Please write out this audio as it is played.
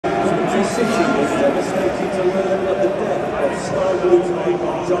Coventry City was devastated to learn of the death of Sky Blues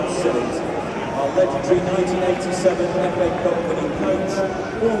icon John Silt, our legendary 1987 FA Cup winning coach,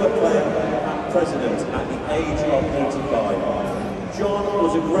 former player and president at the age of 85. John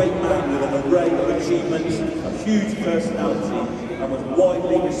was a great man with an array of achievements, a huge personality, and was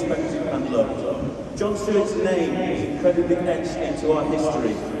widely respected and loved. John Stewart's name is incredibly etched into our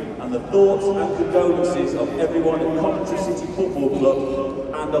history, and the thoughts and condolences of everyone at Coventry City Football Club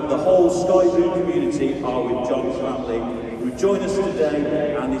and of the whole Sky Blue community are with John's family, who join us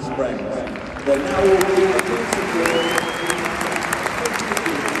today and his friends. They're now all being a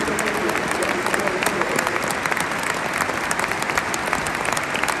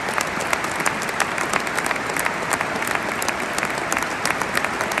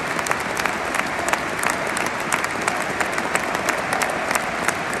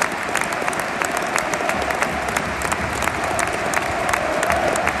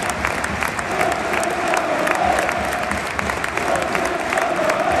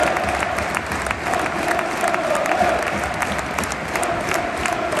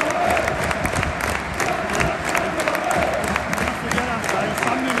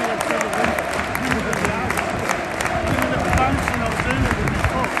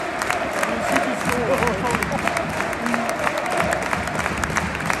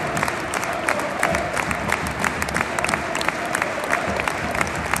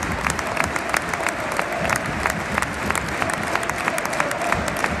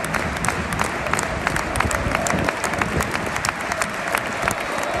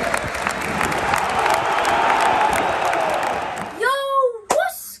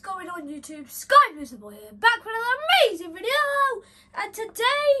Here, back with another amazing video, and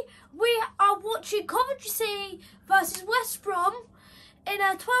today we are watching Coventry City versus West Brom in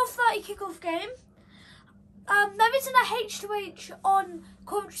a 12:30 kickoff game. There isn't a H2H on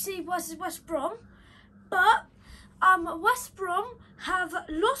Coventry City versus West Brom, but West Brom have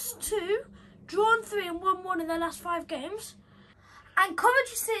lost 2, drawn 3 and won 1 in their last 5 games, and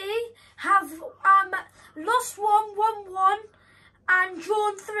Coventry City have lost 1, won 1 and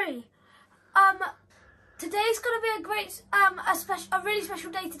drawn 3. Today's going to be a great, a really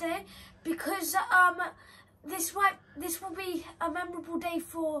special day today, because this will be a memorable day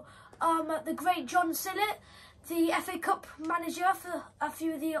for the great John Silt, the FA Cup manager for a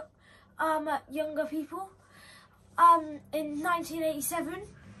few of the younger people, in 1987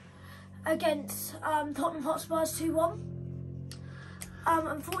 against Tottenham Hotspurs 2-1.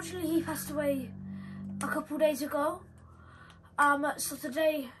 Unfortunately, he passed away a couple of days ago. So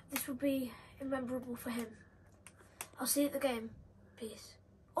today, this will be memorable for him. I'll see you at the game. Peace.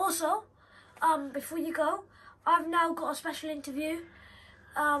 Also, before you go, I've now got a special interview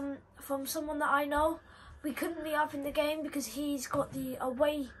from someone that I know. We couldn't meet up in the game because he's got the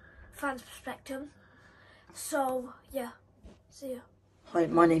away fans perspective. So yeah, see ya. Hi,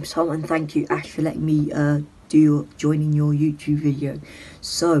 my name's Tom, and thank you, Ash, for letting me joining your YouTube video.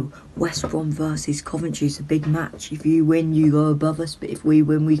 So, West Brom versus Coventry is a big match. If you win, you go above us, but if we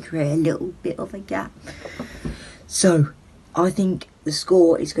win, we create a little bit of a gap. So, I think the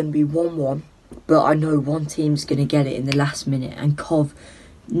score is going to be 1-1, but I know one team's going to get it in the last minute, and Cov,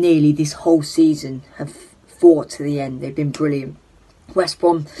 nearly this whole season, have fought to the end. They've been brilliant. West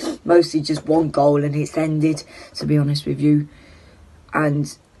Brom, mostly just one goal and it's ended, to be honest with you.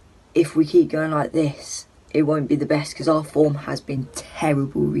 And if we keep going like this, it won't be the best, because our form has been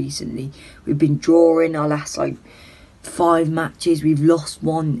terrible recently. We've been drawing our last 5 matches. We've lost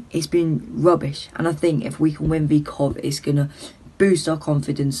 1. It's been rubbish. And I think if we can win v Cov, it's going to boost our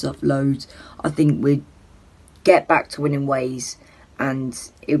confidence up loads. I think we'd get back to winning ways, and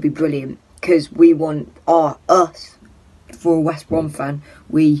it would be brilliant, because we want us. For a West Brom fan,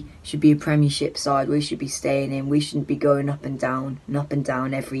 we should be a Premiership side. We should be staying in. We shouldn't be going up and down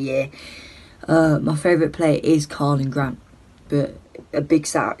every year. My favourite player is Carlin Grant, but a big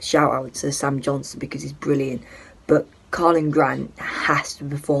shout out to Sam Johnson, because he's brilliant. But Carlin Grant has to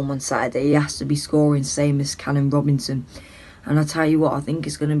perform on Saturday. He has to be scoring, same as Callum Robinson. And I tell you what, I think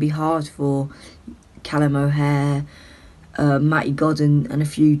it's going to be hard for Callum O'Hare, Matty Godden and a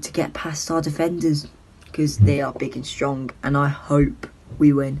few to get past our defenders, because they are big and strong, and I hope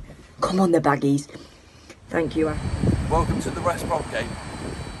we win. Come on, the baggies. Thank you. Welcome to the West Brom game.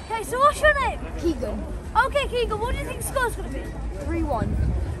 Okay, so what's your name? Keegan. Okay, Keegan, what do you think the score's going to be? 3-1.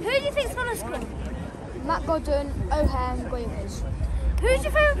 Who do you think's going to score? Matt Godden, O'Hare and Guevers. Who's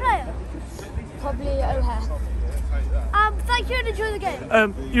your favourite player? Probably O'Hare. Thank you and enjoy the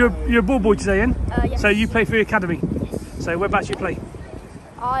game. You're a ball boy today, Ian? Yes. So you play for your academy? Yes. So whereabouts you play?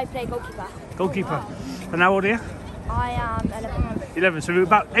 I play goalkeeper. Goalkeeper. And how old are you? I am 11. 11. So in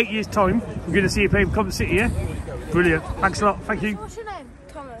about 8 years' time, we're going to see you play for Coventry City, yeah? Brilliant. Thanks a lot. Thank you. What's your name?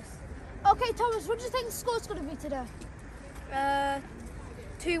 Thomas. Okay, Thomas, what do you think the score's going to be today?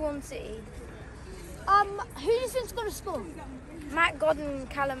 2-1 City. Who do you think's going to score? Matt Godden,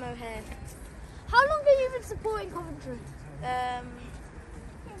 Callum O'Hare. How long have you been supporting Coventry?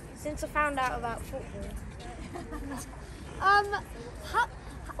 Since I found out about football.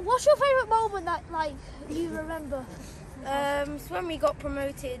 What's your favourite moment that you remember? It's when we got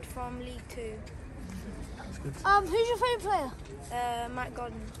promoted from League 2. Who's your favourite player? Matt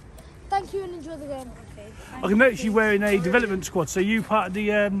Godden. Thank you and enjoy the game. Okay. I can notice you wearing a development squad. So you part of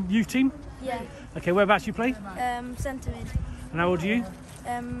the youth team? Yeah. Okay, whereabouts you play? Centre mid. And how old are you?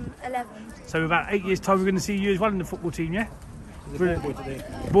 11. So in about 8 years' time, we're going to see you as well in the football team, yeah? Brilliant.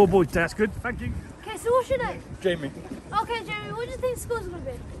 Ball boy today, that's good. Thank you. Okay, so what's your name? Jamie. Okay, Jamie, what do you think the score's going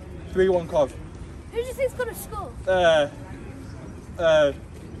to be? 3-1 Cov. Who do you think's going to score?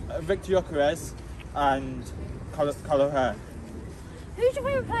 Victor Yokerez and Callum O'Hare. Who's your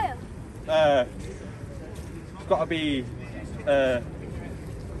favourite player? It's got to be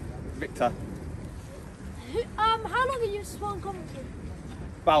Victor. How long have you supported Coventry?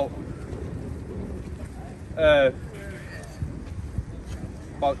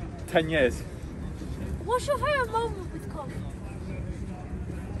 About 10 years. What's your favourite moment with Cov?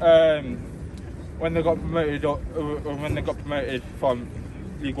 When they got promoted from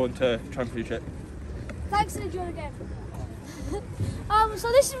League 1 to Championship. Thanks and enjoy the game. So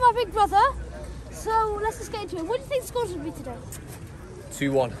this is my big brother. So let's just get into it. What do you think the scores will be today?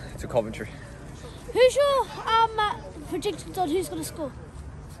 2-1 to Coventry. Who's your predictions on who's going to score?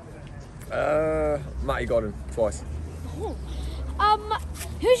 Matty Godden, twice. Oh.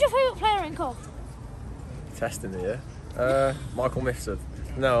 Who's your favourite player in Cov? Testing me, yeah? Michael Mifsud.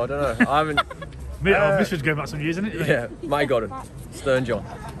 No, I don't know. I haven't... This was going back some years, isn't it? Yeah, Matty Godden. Stern John.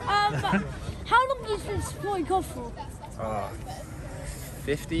 How long have you been supporting Cov for?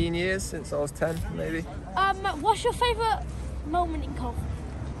 15 years since I was 10, maybe. What's your favourite moment in Cov?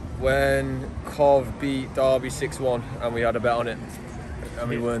 When Cov beat Derby 6-1 and we had a bet on it and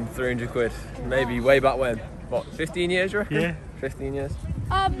we won 300 quid. Maybe way back when. What, 15 years, you reckon? Yeah. 15 years.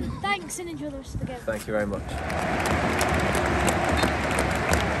 Thanks and enjoy the rest of the game. Thank you very much.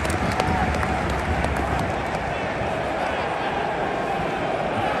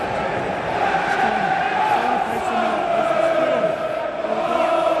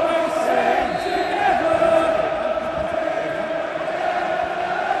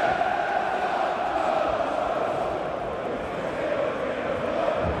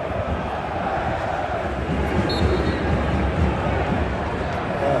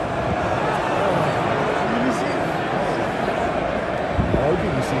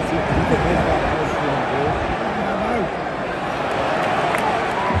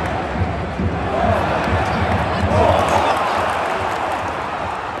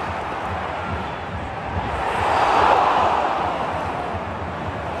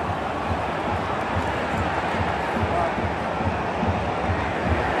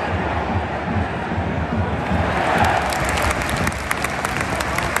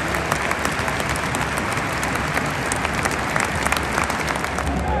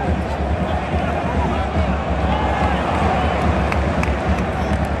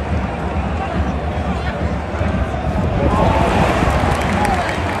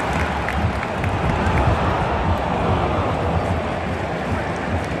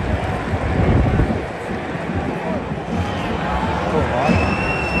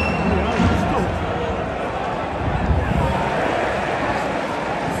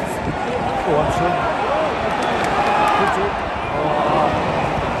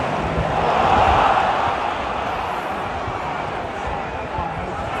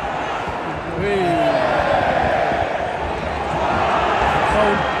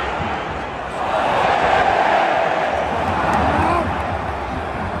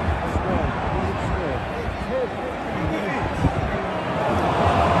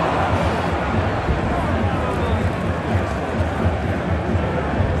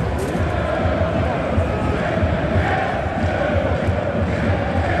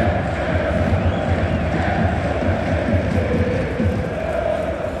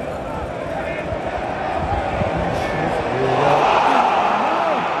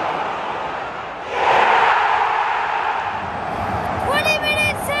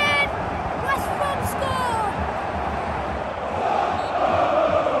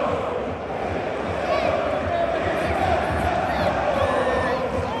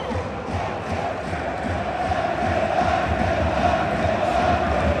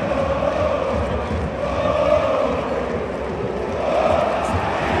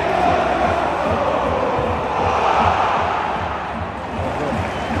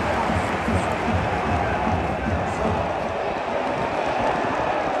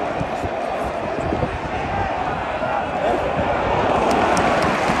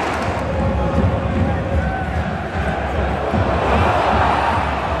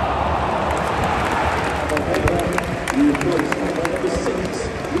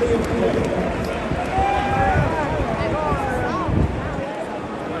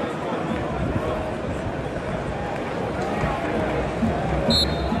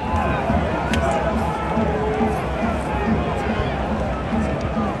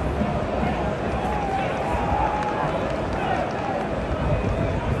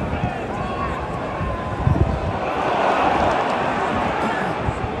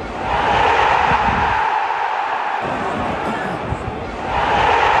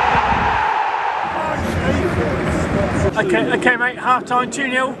 Okay, mate, half time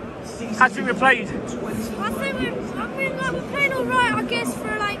 2-0. How do you think we played? We're playing alright, I guess,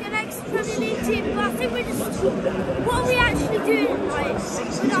 for like an ex-Premier League team, but I think we're just, what are we actually doing? Like, I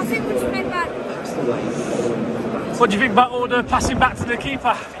think we're just playing bad. What do you think about all the passing back to the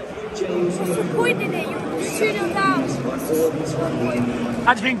keeper? What's the point in it? You're 2-0 down.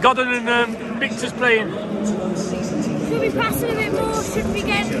 How do you think Godden and Victor's playing? Should we be passing a bit more? Should we be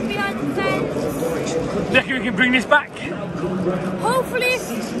getting behind the fence? Do you reckon we can bring this back? Hopefully,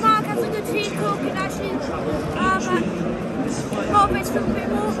 if Mark has a good team, Cook can actually motivate them a bit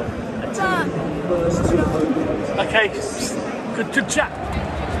more. But, Okay, good chat.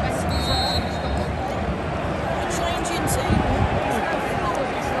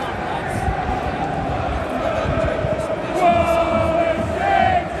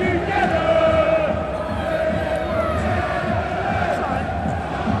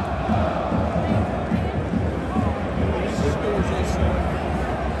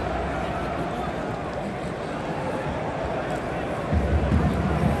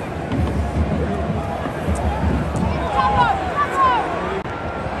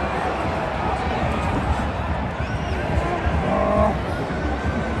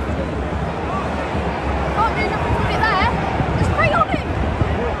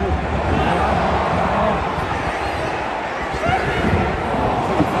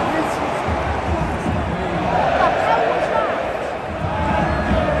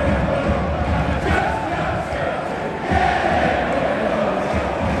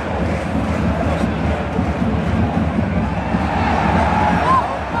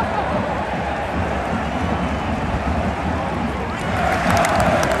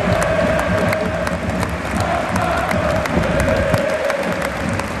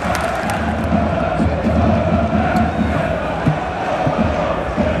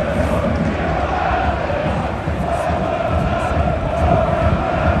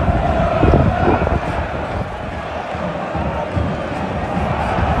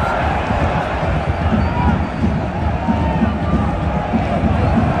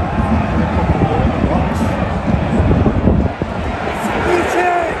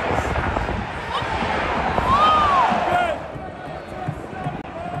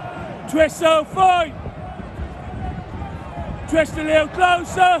 Twist so fine. Twist a little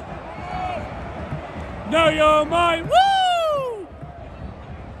closer. Know your mind. Woo!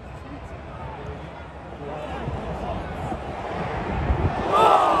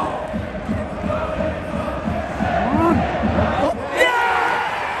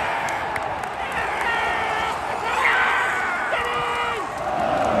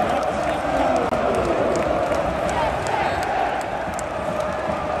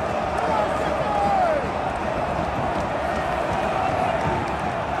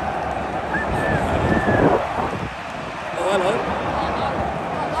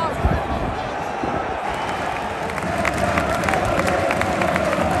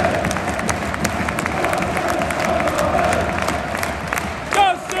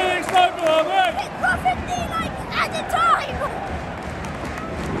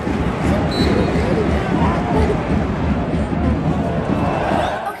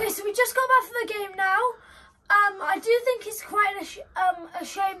 I do think it's quite a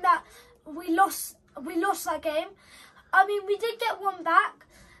shame that we lost that game. I mean, we did get one back,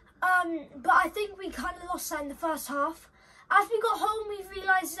 but I think we kind of lost that in the first half. As we got home, we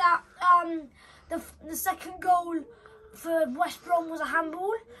realised that the second goal for West Brom was a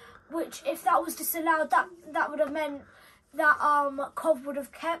handball, which if that was disallowed, that would have meant that Cov would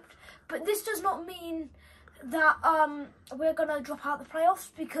have kept. But this does not mean that we're going to drop out the playoffs,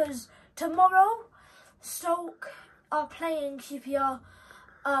 because tomorrow Stoke are playing QPR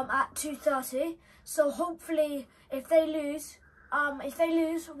at 2:30. So hopefully, if they lose,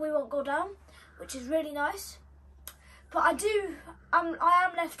 we won't go down, which is really nice. But I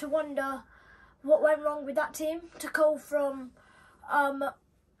am left to wonder what went wrong with that team to go from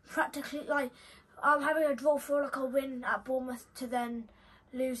practically like having a draw for like a win at Bournemouth to then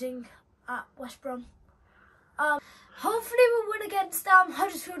losing at West Brom. Hopefully we'll win against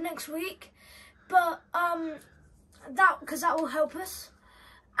Huddersfield next week, but because that will help us,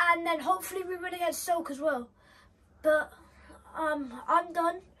 and then hopefully we win against Stoke as well. But I'm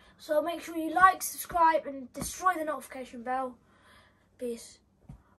done, so make sure you like, subscribe and destroy the notification bell. Peace.